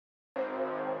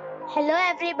Hello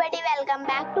everybody, welcome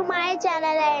back to my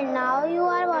channel and now you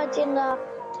are watching a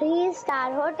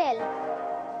 3-star hotel.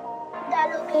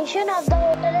 The location of the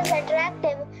hotel is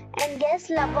attractive and guests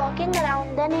love walking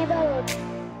around the neighborhood.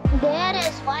 There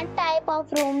is one type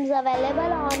of rooms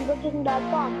available on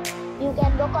booking.com. You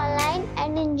can book online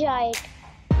and enjoy it.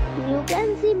 You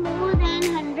can see more than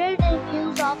 100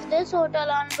 reviews of this hotel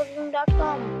on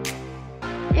booking.com.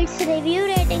 Its review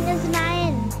rating is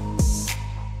 9.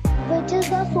 Which is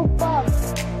the superb.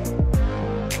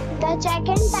 The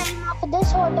check-in time of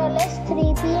this hotel is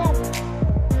 3 p.m.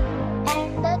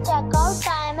 and the checkout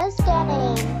time is 10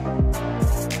 a.m.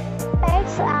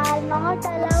 Pets are not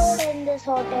allowed in this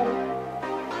hotel.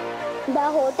 The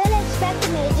hotel accepts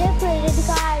major credit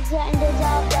cards and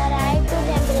reserves the right to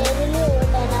temporarily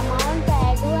hold an amount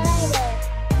prior to arrival.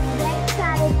 Guests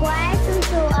are required to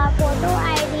show a photo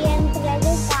ID and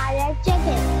credit card at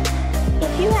check-in.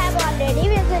 If you have already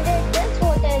visited this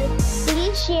hotel,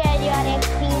 please share your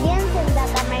experience in the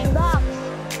comment box.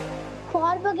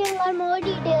 For booking or more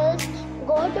details,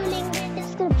 go to link in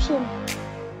description.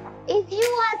 If you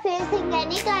are facing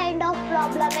any kind of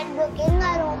problem in booking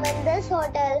a room in this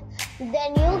hotel,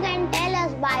 then you can tell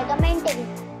us by commenting.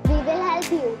 We will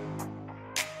help you.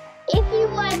 If you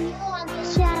are new on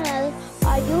this channel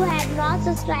or you have not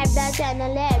subscribed our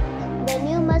channel yet, then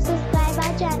you must subscribe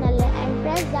our channel and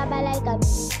press the bell icon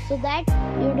so that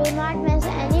you do not miss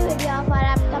any video of our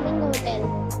upcoming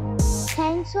hotel.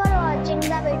 Thanks for watching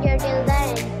the video till the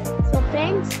end. So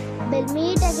friends, we'll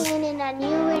meet again in a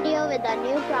new video with a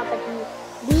new property.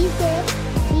 Be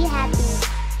safe, be happy.